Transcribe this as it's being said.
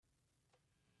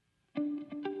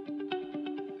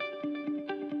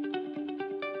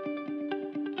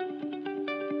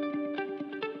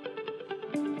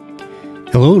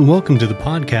Hello and welcome to the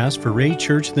podcast for Ray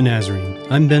Church of the Nazarene.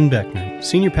 I'm Ben Beckner,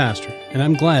 Senior Pastor, and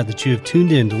I'm glad that you have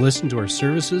tuned in to listen to our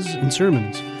services and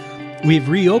sermons. We have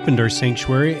reopened our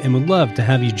sanctuary and would love to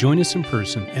have you join us in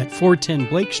person at 410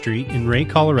 Blake Street in Ray,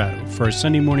 Colorado for our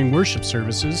Sunday morning worship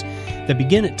services that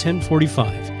begin at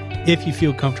 10:45, if you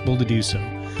feel comfortable to do so.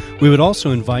 We would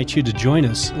also invite you to join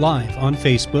us live on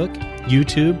Facebook,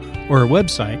 YouTube, or our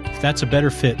website if that's a better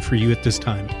fit for you at this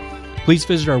time. Please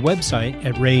visit our website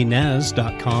at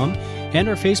raynaz.com and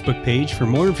our Facebook page for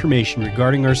more information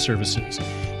regarding our services.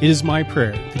 It is my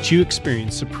prayer that you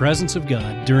experience the presence of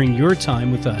God during your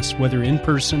time with us, whether in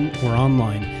person or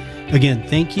online. Again,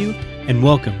 thank you and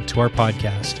welcome to our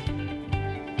podcast.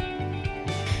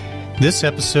 This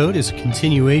episode is a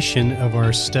continuation of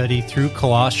our study through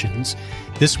Colossians.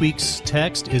 This week's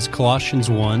text is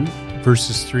Colossians 1,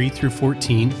 verses 3 through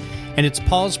 14, and it's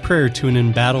Paul's prayer to an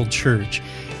embattled church.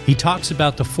 He talks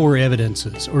about the four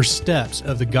evidences or steps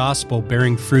of the gospel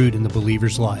bearing fruit in the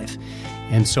believer's life.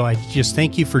 And so I just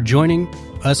thank you for joining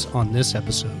us on this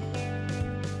episode.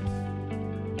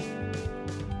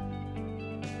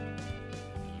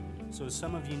 So as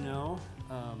some of you know,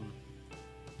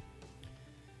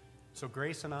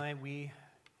 Grace and I, we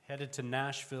headed to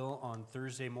Nashville on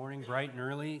Thursday morning, bright and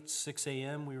early, 6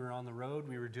 a.m. We were on the road.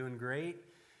 We were doing great.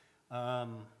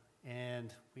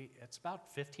 And it's about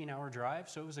a 15-hour drive,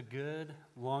 so it was a good,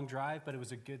 long drive, but it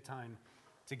was a good time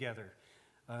together.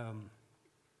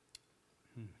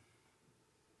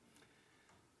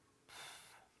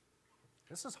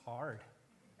 This is hard.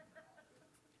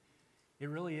 It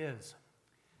really is.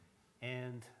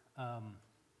 And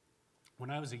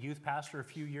when I was a youth pastor a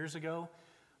few years ago,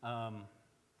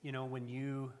 when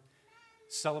you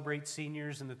celebrate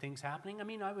seniors and the things happening,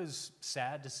 I was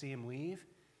sad to see them leave.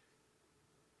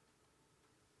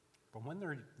 But when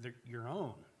they're your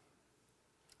own,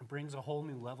 it brings a whole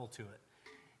new level to it.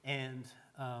 And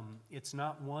it's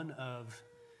not one of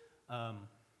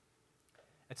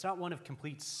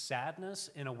complete sadness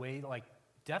in a way like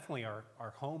definitely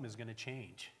our home is going to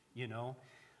change,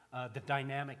 the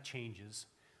dynamic changes.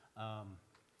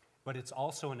 But it's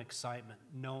also an excitement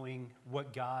knowing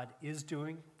what God is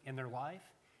doing in their life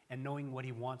and knowing what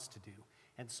He wants to do.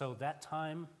 And so that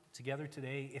time together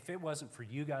today, if it wasn't for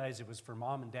you guys, it was for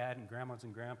mom and dad and grandmas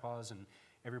and grandpas and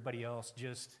everybody else,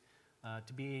 just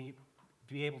to be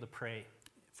able to pray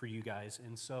for you guys.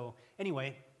 And so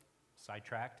anyway,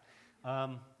 sidetracked.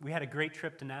 We had a great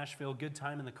trip to Nashville, good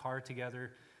time in the car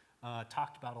together,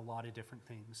 talked about a lot of different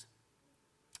things.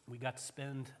 We got to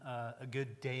spend a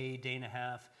good day and a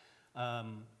half.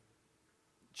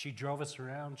 She drove us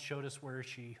around, showed us where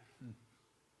she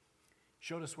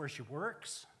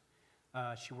works.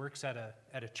 She works at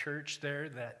a church there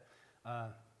that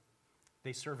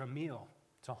they serve a meal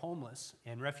to homeless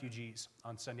and refugees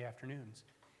on Sunday afternoons.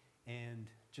 And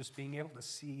just being able to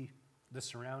see the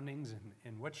surroundings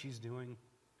and what she's doing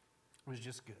was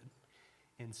just good.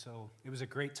 And so it was a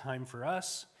great time for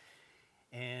us.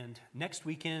 And next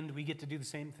weekend, we get to do the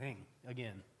same thing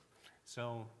again.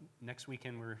 So next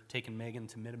weekend, we're taking Megan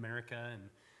to Mid-America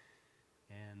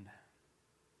and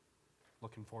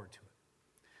looking forward to it.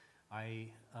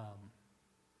 I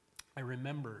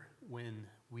remember when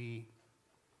we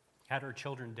had our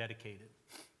children dedicated.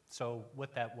 So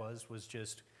what that was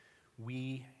just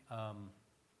we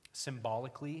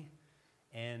symbolically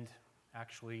and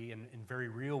actually in very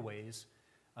real ways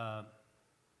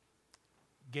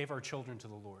gave our children to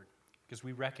the Lord because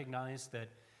we recognize that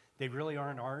they really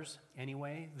aren't ours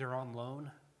anyway. They're on loan.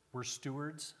 We're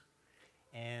stewards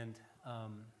and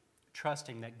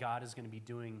trusting that God is going to be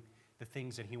doing the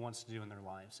things that He wants to do in their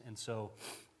lives. And so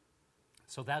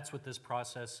that's what this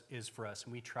process is for us.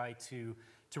 And we try to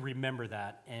remember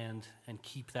that and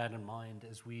keep that in mind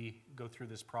as we go through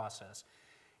this process.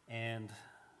 And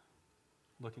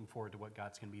looking forward to what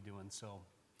God's going to be doing. So,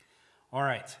 all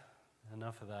right,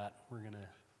 enough of that. We're going to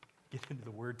get into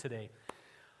the Word today.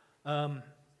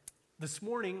 This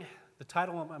morning, the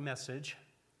title of my message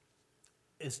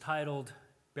is titled,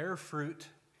 Bear Fruit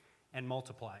and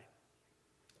Multiply.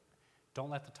 Don't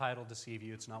let the title deceive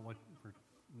you. It's not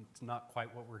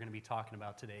quite what we're going to be talking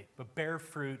about today. But bear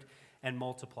fruit and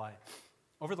multiply.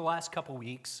 Over the last couple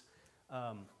weeks,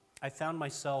 I found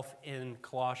myself in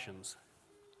Colossians.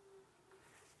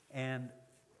 And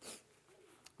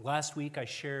last week I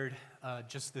shared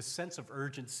just this sense of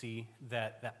urgency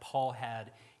that Paul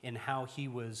had in how he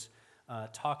was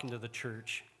talking to the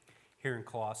church here in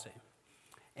Colossae.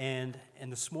 And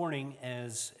this morning,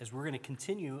 as we're going to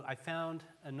continue, I found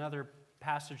another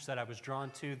passage that I was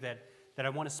drawn to that I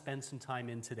want to spend some time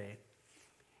in today.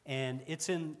 And it's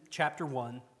in chapter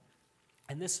 1,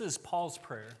 and this is Paul's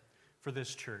prayer for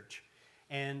this church.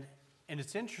 And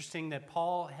it's interesting that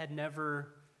Paul had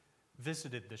never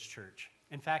visited this church.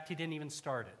 In fact, he didn't even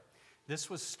start it. This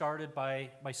was started by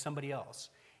somebody else.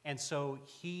 And so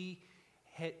he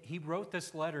wrote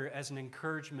this letter as an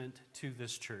encouragement to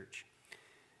this church.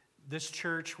 This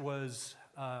church was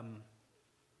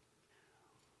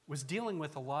dealing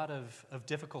with a lot of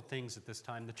difficult things at this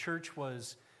time. The church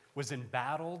was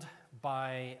embattled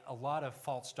by a lot of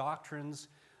false doctrines.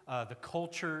 The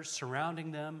culture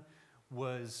surrounding them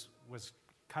was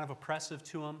kind of oppressive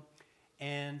to them.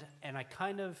 And I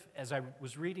kind of, as I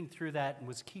was reading through that and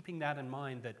was keeping that in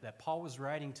mind, that Paul was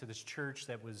writing to this church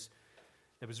that was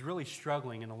really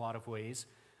struggling in a lot of ways,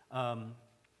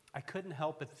 I couldn't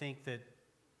help but think that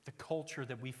the culture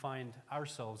that we find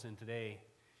ourselves in today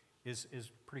is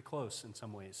pretty close in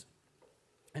some ways.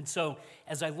 And so,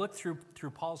 as I look through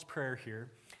Paul's prayer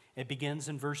here, it begins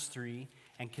in verse 3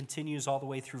 and continues all the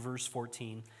way through verse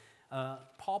 14.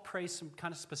 Paul prays some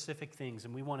kind of specific things,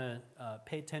 and we want to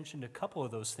pay attention to a couple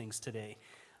of those things today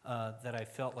that I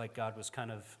felt like God was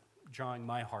kind of drawing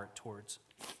my heart towards.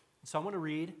 So I want to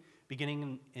read,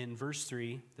 beginning in verse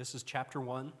 3. This is chapter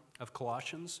 1 of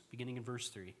Colossians, beginning in verse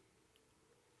 3.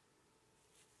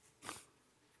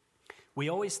 We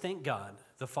always thank God,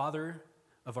 the Father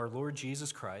of our Lord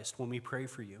Jesus Christ, when we pray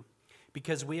for you,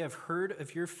 because we have heard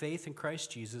of your faith in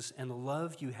Christ Jesus and the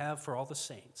love you have for all the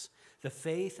saints, the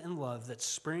faith and love that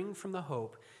spring from the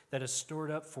hope that is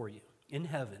stored up for you in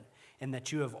heaven, and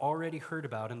that you have already heard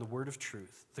about in the word of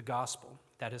truth, the gospel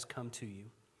that has come to you.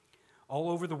 All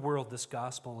over the world, this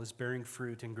gospel is bearing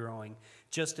fruit and growing,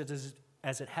 just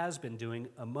as it has been doing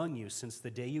among you since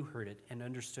the day you heard it and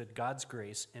understood God's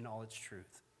grace in all its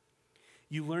truth.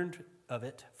 You learned of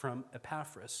it from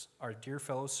Epaphras, our dear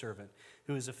fellow servant,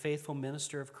 who is a faithful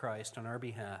minister of Christ on our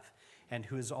behalf, and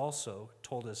who has also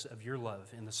told us of your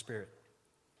love in the Spirit.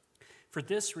 For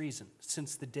this reason,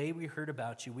 since the day we heard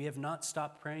about you, we have not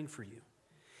stopped praying for you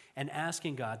and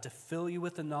asking God to fill you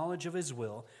with the knowledge of his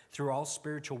will through all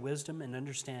spiritual wisdom and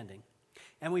understanding.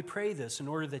 And we pray this in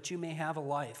order that you may have a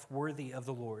life worthy of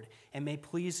the Lord and may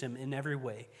please him in every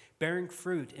way, bearing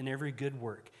fruit in every good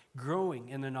work, growing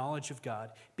in the knowledge of God,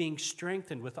 being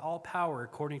strengthened with all power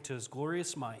according to his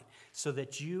glorious might, so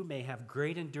that you may have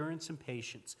great endurance and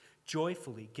patience,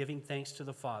 joyfully giving thanks to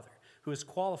the Father, who has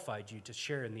qualified you to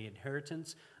share in the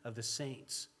inheritance of the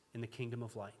saints in the kingdom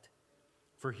of light.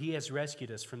 For he has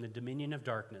rescued us from the dominion of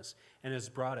darkness and has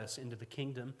brought us into the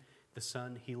kingdom, the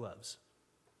Son he loves,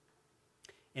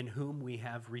 in whom we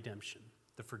have redemption,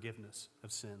 the forgiveness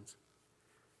of sins.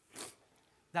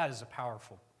 That is a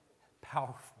powerful,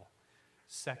 powerful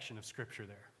section of Scripture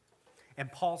there.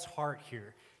 And Paul's heart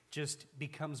here just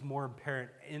becomes more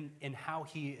apparent in how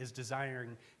he is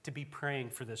desiring to be praying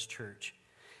for this church.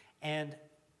 And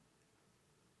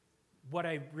what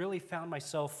I really found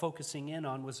myself focusing in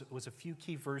on was a few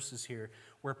key verses here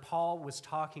where Paul was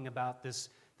talking about this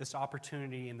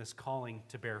opportunity and this calling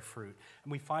to bear fruit.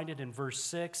 And we find it in verse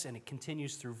 6, and it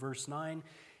continues through verse 9.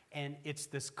 And it's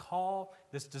this call,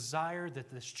 this desire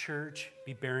that this church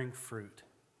be bearing fruit.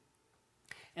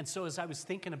 And so as I was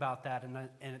thinking about that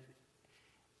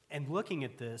and looking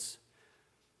at this,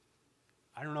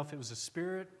 I don't know if it was a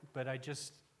spirit, but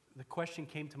the question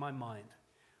came to my mind.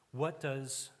 What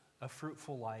does a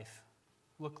fruitful life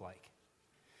look like?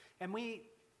 And we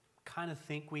kind of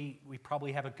think we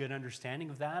probably have a good understanding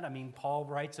of that. I mean, Paul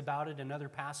writes about it in other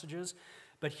passages.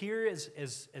 But here,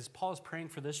 as Paul is praying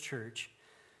for this church,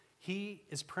 he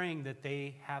is praying that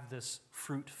they have this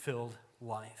fruit-filled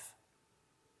life.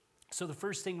 So the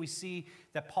first thing we see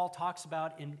that Paul talks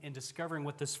about in discovering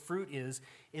what this fruit is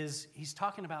he's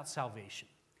talking about salvation.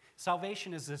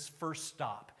 Salvation is this first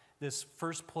stop, this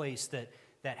first place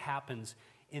that happens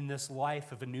in this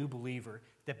life of a new believer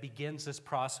that begins this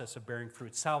process of bearing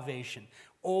fruit. Salvation,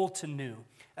 old to new,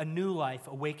 a new life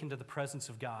awakened to the presence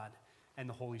of God and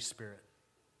the Holy Spirit.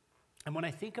 And when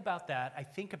I think about that, I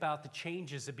think about the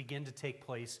changes that begin to take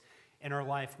place in our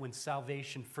life when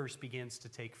salvation first begins to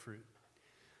take fruit.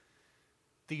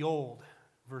 The old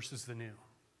versus the new.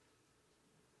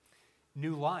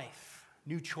 New life,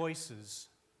 new choices,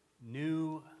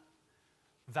 new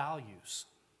values.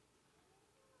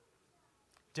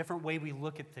 Different way we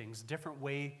look at things, different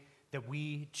way that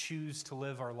we choose to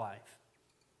live our life.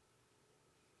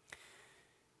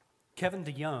 Kevin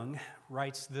DeYoung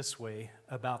writes this way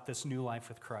about this new life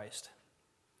with Christ.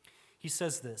 He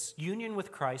says this: union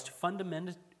with Christ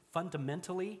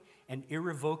fundamentally and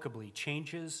irrevocably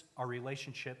changes our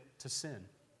relationship to sin.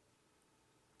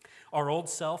 Our old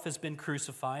self has been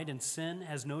crucified and sin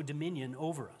has no dominion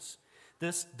over us.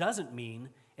 This doesn't mean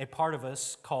a part of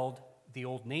us called the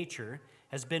old nature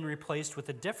has been replaced with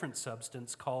a different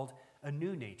substance called a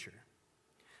new nature.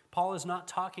 Paul is not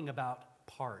talking about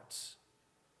parts.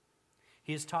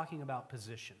 He is talking about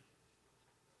position.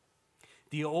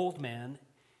 The old man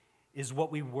is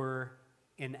what we were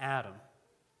in Adam.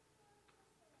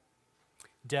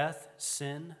 Death,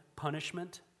 sin,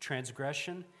 punishment,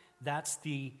 transgression, that's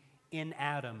the in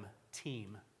Adam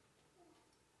team.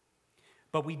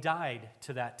 But we died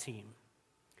to that team.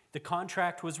 The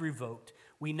contract was revoked.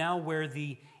 We now wear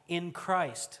the in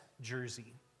Christ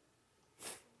jersey.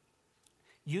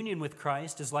 Union with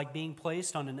Christ is like being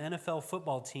placed on an NFL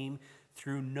football team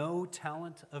through no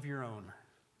talent of your own.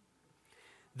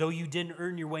 Though you didn't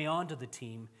earn your way onto the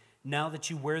team, now that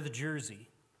you wear the jersey,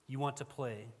 you want to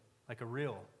play like a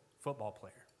real football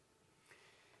player.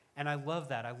 And I love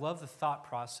that. I love the thought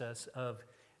process of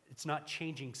it's not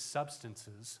changing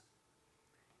substances,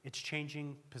 it's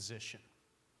changing position.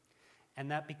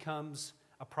 And that becomes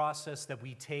a process that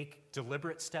we take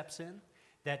deliberate steps in,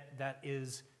 that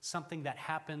is something that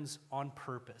happens on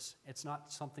purpose. It's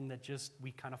not something that just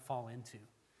we kind of fall into,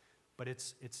 but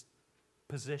it's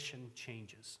position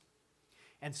changes.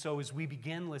 And so as we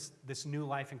begin this new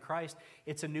life in Christ,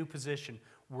 it's a new position.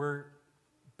 We're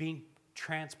being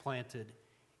transplanted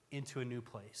into a new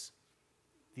place.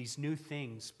 These new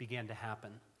things began to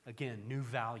happen. Again, new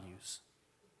values,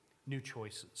 new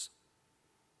choices.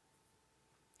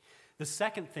 The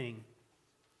second thing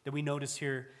that we notice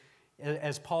here,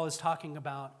 as Paul is talking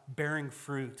about bearing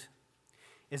fruit,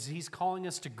 is he's calling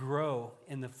us to grow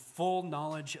in the full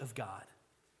knowledge of God.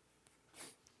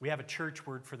 We have a church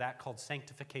word for that called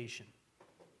sanctification.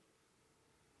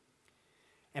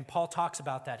 And Paul talks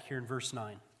about that here in verse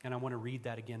 9. And I want to read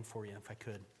that again for you if I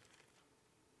could.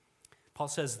 Paul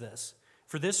says this,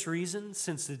 "For this reason,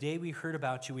 since the day we heard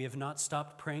about you, we have not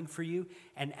stopped praying for you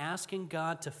and asking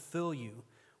God to fill you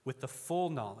with the full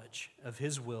knowledge of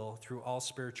his will through all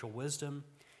spiritual wisdom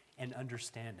and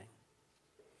understanding."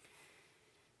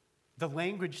 The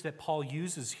language that Paul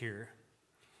uses here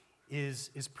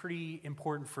is pretty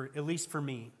important, for at least for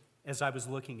me, as I was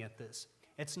looking at this.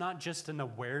 It's not just an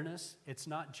awareness. It's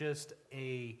not just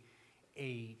like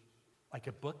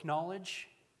a book knowledge,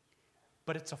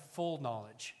 but it's a full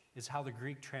knowledge, is how the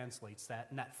Greek translates that.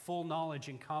 And that full knowledge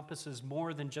encompasses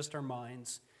more than just our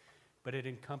minds, but it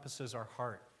encompasses our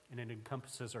heart and it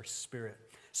encompasses our spirit.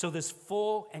 So this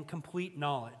full and complete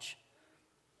knowledge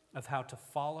of how to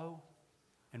follow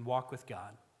and walk with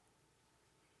God.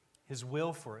 His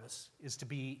will for us is to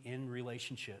be in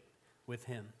relationship with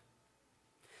him.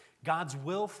 God's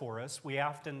will for us, we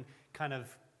often kind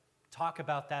of talk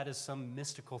about that as some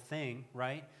mystical thing,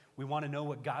 right? We want to know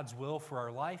what God's will for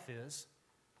our life is.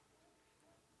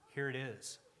 Here it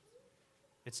is.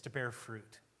 It's to bear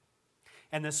fruit.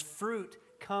 And this fruit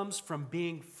comes from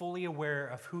being fully aware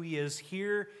of who he is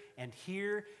here and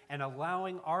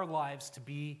allowing our lives to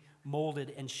be molded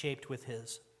and shaped with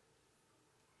his.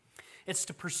 It's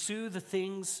to pursue the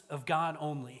things of God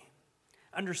only,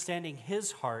 understanding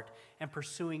his heart and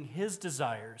pursuing his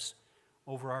desires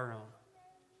over our own.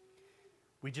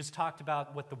 We just talked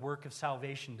about what the work of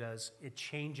salvation does. It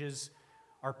changes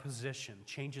our position,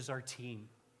 changes our team.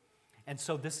 And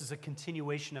so this is a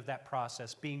continuation of that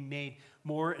process, being made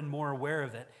more and more aware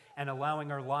of it and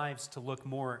allowing our lives to look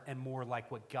more and more like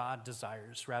what God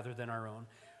desires rather than our own.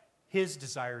 His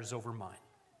desires over mine.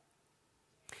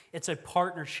 It's a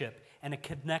partnership and a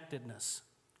connectedness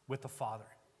with the Father.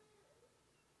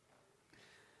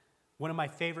 One of my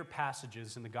favorite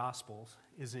passages in the Gospels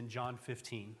is in John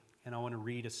 15, and I want to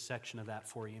read a section of that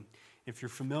for you. If you're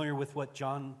familiar with what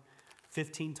John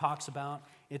 15 talks about,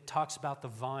 it talks about the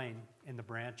vine and the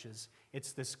branches.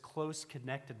 It's this close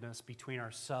connectedness between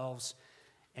ourselves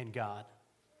and God.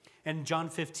 And in John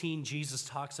 15, Jesus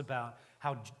talks about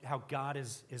how God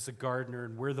is a gardener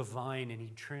and we're the vine, and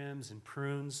he trims and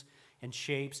prunes and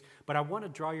shapes. But I want to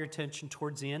draw your attention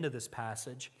towards the end of this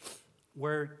passage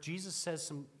where Jesus says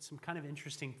some kind of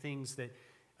interesting things that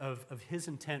of his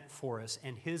intent for us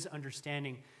and his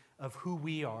understanding of who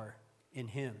we are in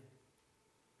him.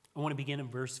 I want to begin in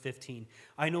verse 15.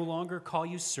 "I no longer call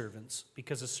you servants,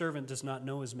 because a servant does not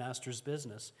know his master's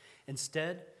business.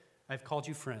 Instead, I've called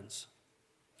you friends.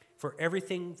 For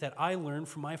everything that I learned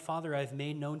from my Father I've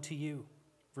made known to you."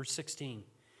 Verse 16.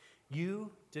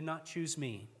 "You did not choose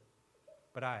me,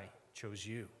 but I chose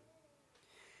you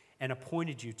and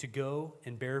appointed you to go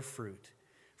and bear fruit,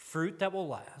 fruit that will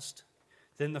last.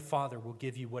 Then the Father will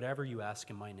give you whatever you ask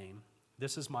in my name.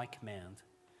 This is my command.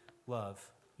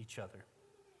 Love each other."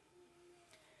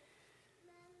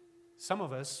 Some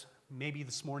of us, maybe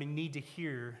this morning, need to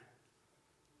hear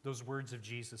those words of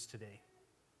Jesus today,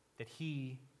 that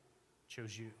he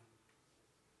chose you.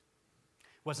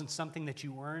 It wasn't something that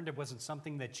you earned. It wasn't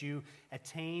something that you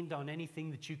attained on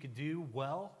anything that you could do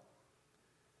well.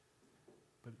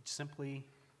 But simply,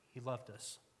 he loved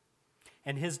us.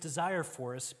 And his desire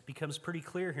for us becomes pretty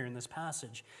clear here in this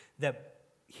passage, that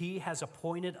he has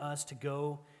appointed us to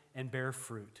go and bear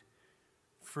fruit,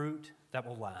 fruit that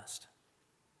will last.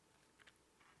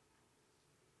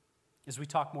 As we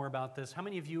talk more about this, how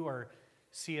many of you are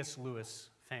C.S. Lewis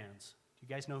fans? Do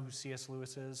you guys know who C.S.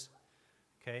 Lewis is?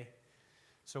 Okay.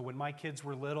 So when my kids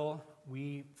were little,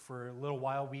 for a little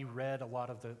while, we read a lot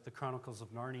of the Chronicles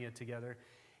of Narnia together.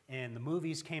 And the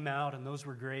movies came out, and those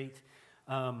were great.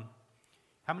 How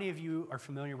many of you are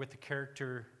familiar with the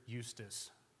character Eustace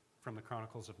from the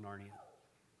Chronicles of Narnia?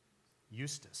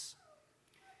 Eustace.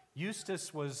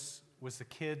 Eustace was the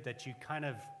kid that he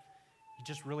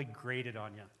just really grated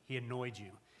on you. He annoyed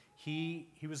you. He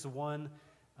was the one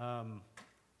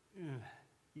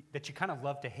that you kind of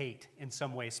love to hate in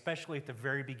some way, especially at the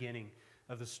very beginning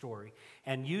of the story.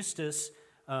 And Eustace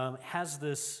has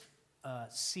this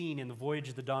scene in The Voyage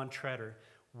of the Dawn Treader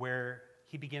where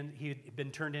he had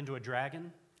been turned into a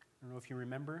dragon. I don't know if you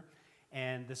remember.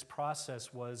 And this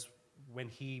process was when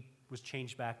he was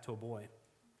changed back to a boy.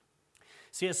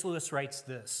 C.S. Lewis writes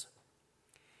this: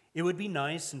 "It would be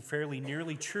nice and fairly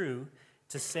nearly true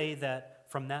to say that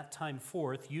from that time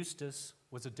forth, Eustace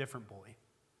was a different boy.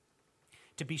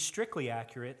 To be strictly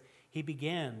accurate, he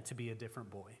began to be a different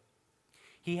boy.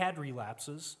 He had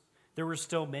relapses. There were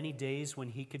still many days when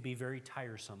he could be very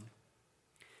tiresome.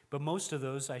 But most of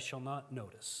those I shall not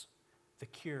notice. The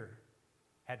cure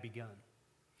had begun."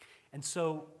 And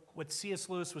so what C.S.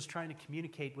 Lewis was trying to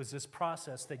communicate was this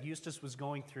process that Eustace was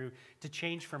going through to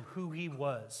change from who he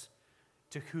was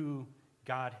to who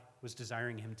God was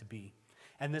desiring him to be.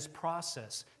 And this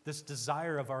process, this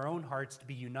desire of our own hearts to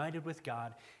be united with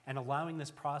God and allowing this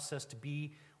process to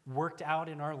be worked out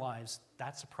in our lives,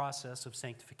 that's a process of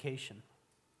sanctification.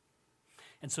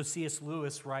 And so C.S.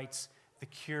 Lewis writes, the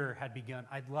cure had begun.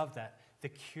 I love that. The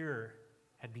cure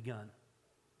had begun.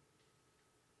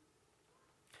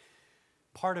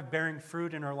 Part of bearing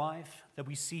fruit in our life that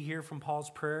we see here from Paul's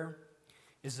prayer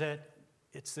is that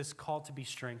it's this call to be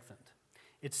strengthened.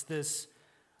 It's this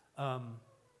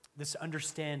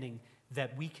understanding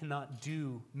that we cannot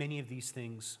do many of these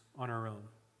things on our own.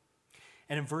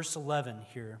 And in verse 11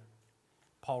 here,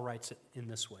 Paul writes it in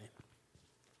this way.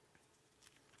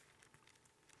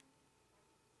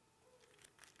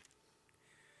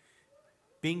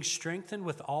 "Being strengthened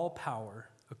with all power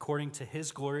according to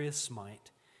his glorious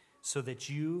might, so that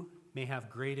you may have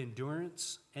great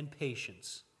endurance and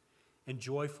patience, and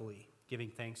joyfully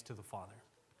giving thanks to the Father."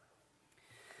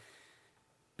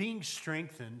 Being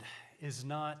strengthened is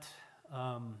not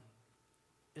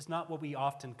what we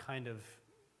often kind of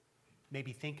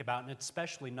maybe think about, and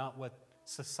especially not what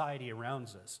society around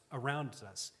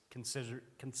us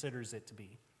considers it to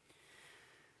be.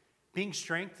 Being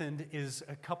strengthened is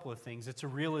a couple of things. It's a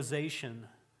realization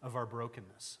of our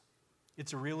brokenness.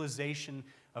 It's a realization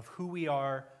of who we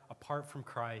are apart from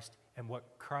Christ and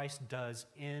what Christ does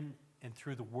in and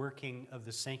through the working of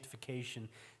the sanctification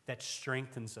that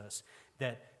strengthens us,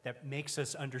 that makes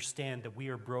us understand that we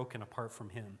are broken apart from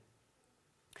him.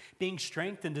 Being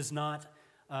strengthened is not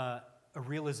a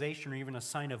realization or even a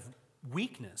sign of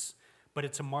weakness, but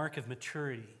it's a mark of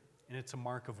maturity and it's a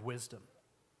mark of wisdom.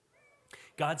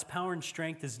 God's power and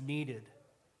strength is needed,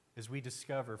 as we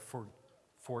discover,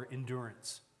 for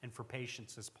endurance and for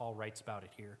patience, as Paul writes about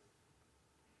it here.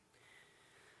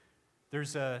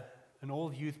 There's an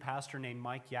old youth pastor named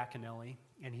Mike Yaconelli,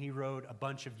 and he wrote a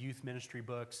bunch of youth ministry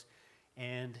books,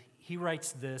 and he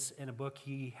writes this in a book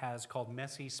he has called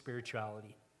Messy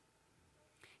Spirituality.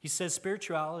 He says,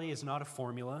 "Spirituality is not a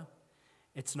formula.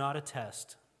 It's not a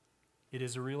test. It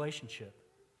is a relationship.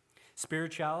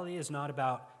 Spirituality is not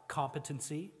about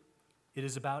competency. It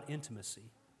is about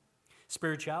intimacy.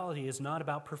 Spirituality is not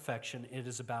about perfection. It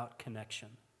is about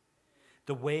connection.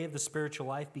 The way of the spiritual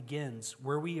life begins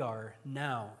where we are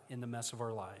now in the mess of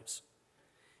our lives.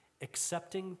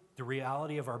 Accepting the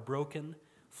reality of our broken,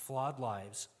 flawed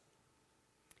lives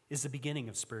is the beginning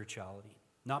of spirituality,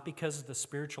 not because the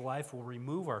spiritual life will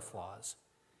remove our flaws,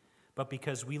 but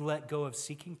because we let go of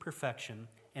seeking perfection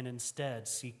and instead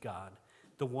seek God,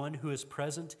 the one who is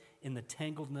present in the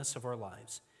tangledness of our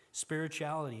lives.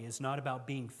 Spirituality is not about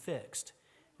being fixed.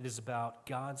 It is about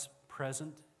God's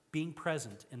being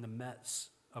present in the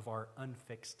mess of our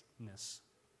unfixedness."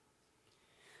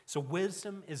 So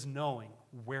wisdom is knowing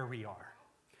where we are.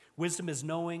 Wisdom is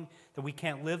knowing that we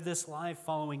can't live this life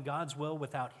following God's will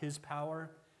without his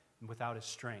power and without his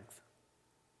strength.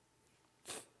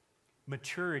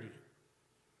 Maturity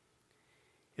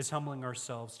is humbling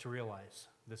ourselves to realize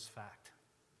this fact.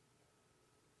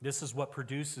 This is what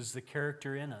produces the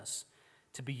character in us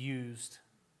to be used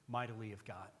mightily of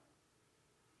God.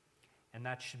 And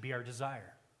that should be our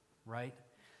desire, right?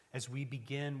 As we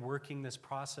begin working this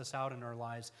process out in our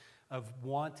lives of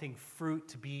wanting fruit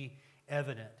to be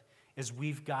evident, is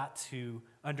we've got to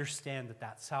understand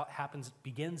that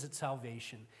begins at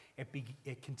salvation.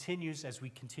 It continues as we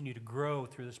continue to grow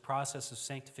through this process of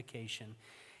sanctification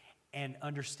and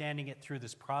understanding it through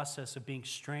this process of being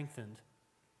strengthened.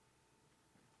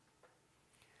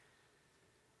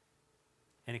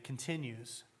 And it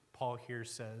continues, Paul here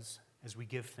says, as we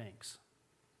give thanks.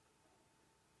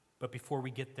 But before we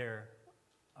get there,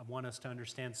 I want us to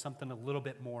understand something a little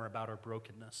bit more about our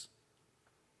brokenness.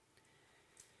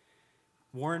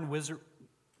 Warren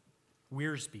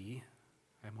Wiersbe,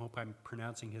 I hope I'm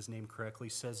pronouncing his name correctly,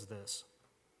 says this: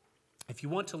 if you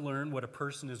want to learn what a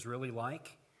person is really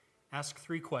like, ask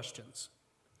 3 questions.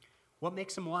 What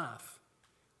makes him laugh?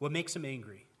 What makes him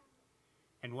angry?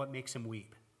 And what makes him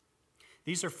weep?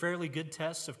 These are fairly good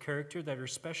tests of character that are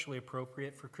especially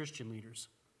appropriate for Christian leaders.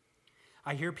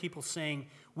 I hear people saying,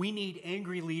 we need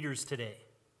angry leaders today,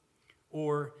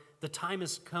 or the time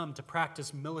has come to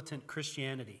practice militant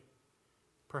Christianity.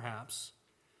 Perhaps,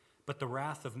 but the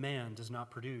wrath of man does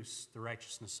not produce the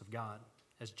righteousness of God,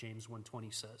 as James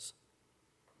 1:20 says.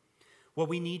 What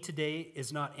we need today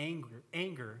is not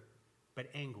anger, but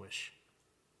anguish.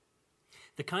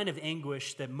 The kind of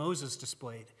anguish that Moses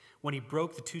displayed when he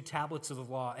broke the 2 tablets of the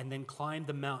law and then climbed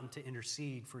the mountain to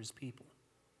intercede for his people.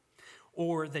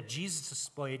 Or that Jesus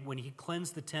displayed when he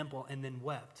cleansed the temple and then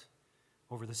wept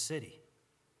over the city.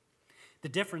 The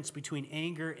difference between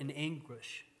anger and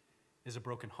anguish is a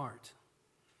broken heart.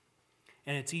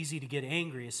 And it's easy to get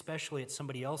angry, especially at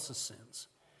somebody else's sins.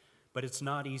 But it's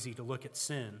not easy to look at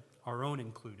sin, our own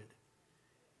included,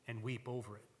 and weep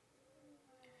over it.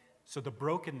 So the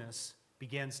brokenness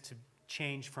begins to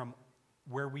change from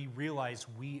where we realize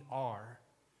we are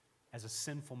as a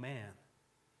sinful man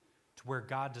to where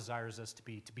God desires us to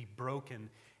be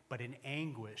broken, but in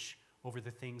anguish over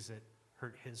the things that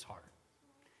hurt his heart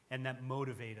and that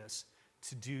motivate us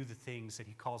to do the things that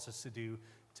he calls us to do,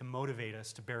 to motivate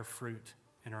us to bear fruit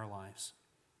in our lives.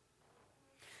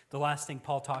 The last thing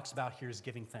Paul talks about here is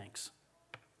giving thanks.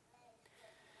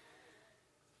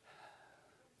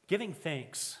 Giving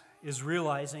thanks is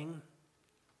realizing,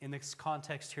 in this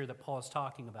context here that Paul is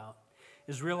talking about,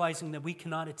 is realizing that we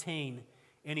cannot attain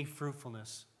any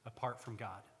fruitfulness apart from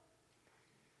God.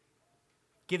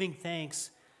 Giving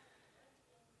thanks,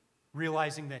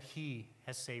 realizing that he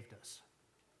has saved us.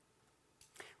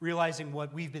 Realizing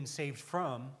what we've been saved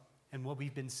from and what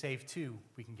we've been saved to,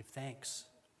 we can give thanks.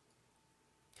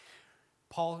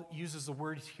 Paul uses the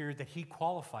word here that he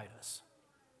qualified us.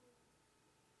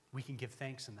 We can give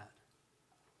thanks in that.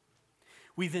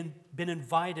 We've been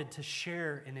invited to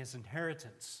share in his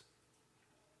inheritance.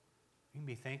 We can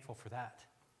be thankful for that.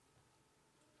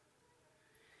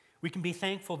 We can be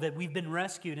thankful that we've been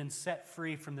rescued and set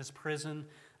free from this prison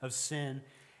of sin,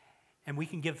 and we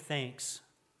can give thanks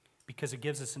because it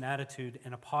gives us an attitude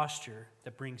and a posture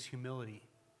that brings humility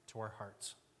to our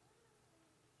hearts.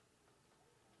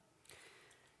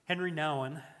 Henry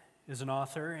Nouwen is an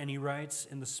author, and he writes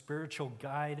in the Spiritual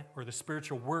Guide, or the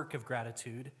Spiritual Work of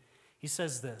Gratitude, he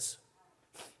says this: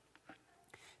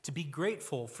 to be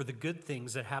grateful for the good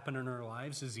things that happen in our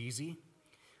lives is easy,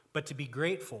 but to be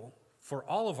grateful for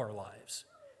all of our lives,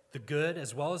 the good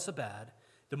as well as the bad,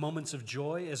 the moments of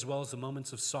joy as well as the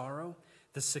moments of sorrow,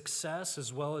 the success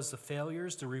as well as the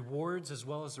failures, the rewards as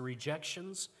well as the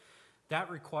rejections, that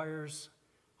requires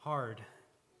hard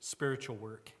spiritual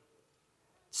work.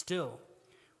 Still,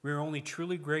 we are only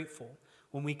truly grateful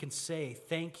when we can say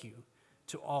thank you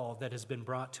to all that has been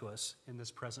brought to us in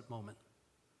this present moment.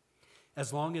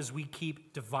 As long as we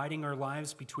keep dividing our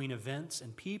lives between events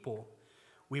and people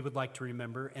we would like to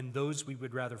remember and those we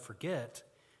would rather forget,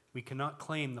 we cannot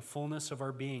claim the fullness of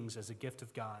our beings as a gift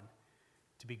of God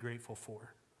to be grateful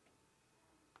for.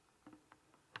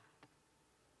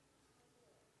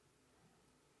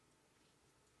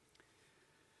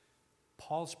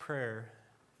 Paul's prayer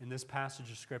in this passage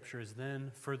of Scripture is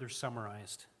then further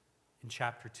summarized in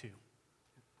chapter 2. So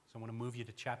I want to move you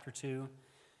to chapter 2,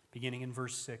 beginning in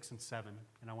verse 6 and 7,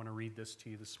 and I want to read this to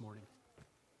you this morning.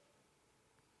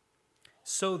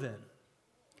 So then,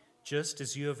 just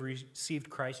as you have received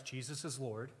Christ Jesus as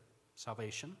Lord,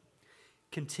 salvation,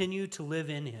 continue to live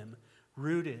in him,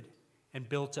 rooted and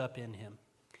built up in him,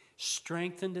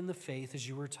 strengthened in the faith as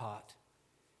you were taught,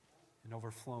 and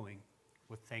overflowing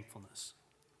with thankfulness.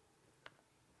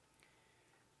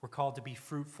 We're called to be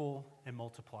fruitful and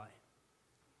multiply.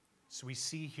 So we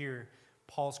see here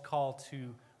Paul's call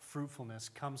to fruitfulness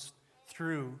comes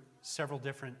through several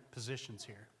different positions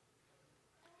here.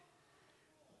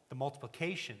 The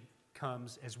multiplication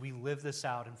comes as we live this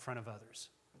out in front of others.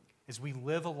 As we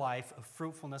live a life of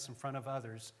fruitfulness in front of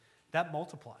others, that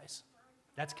multiplies.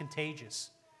 That's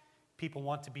contagious. People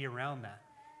want to be around that.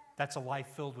 That's a life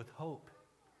filled with hope.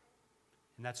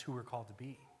 And that's who we're called to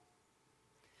be.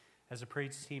 As the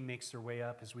praise team makes their way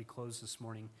up as we close this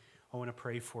morning, I want to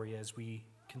pray for you as we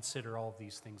consider all of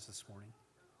these things this morning.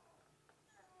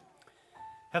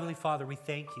 Heavenly Father, we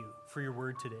thank you for your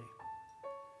word today.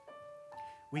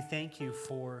 We thank you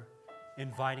for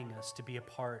inviting us to be a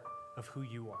part of who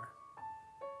you are.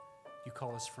 You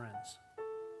call us friends.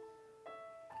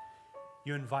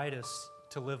 You invite us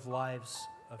to live lives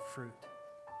of fruit,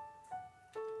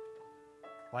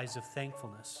 lives of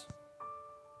thankfulness,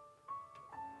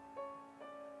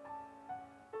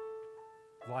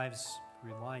 lives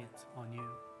reliant on you.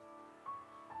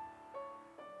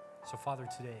 So, Father,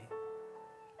 today,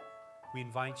 we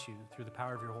invite you through the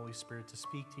power of your Holy Spirit to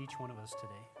speak to each one of us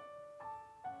today.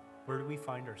 Where do we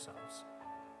find ourselves?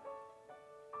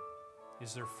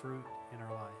 Is there fruit in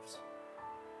our lives?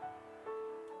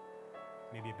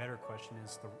 Maybe a better question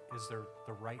is there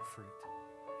the right fruit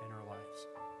in our lives?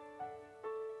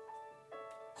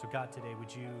 So God, today,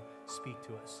 would you speak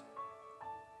to us?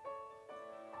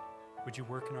 Would you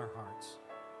work in our hearts?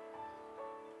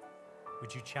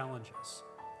 Would you challenge us?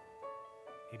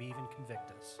 Maybe even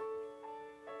convict us?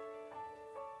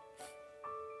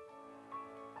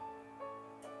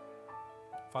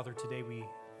 Father, today we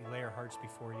lay our hearts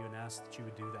before you and ask that you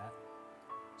would do that.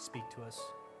 Speak to us.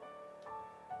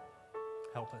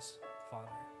 Help us, Father,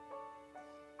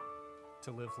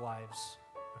 to live lives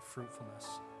of fruitfulness.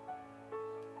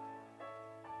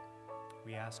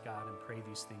 We ask God and pray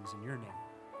these things in your name.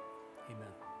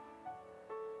 Amen.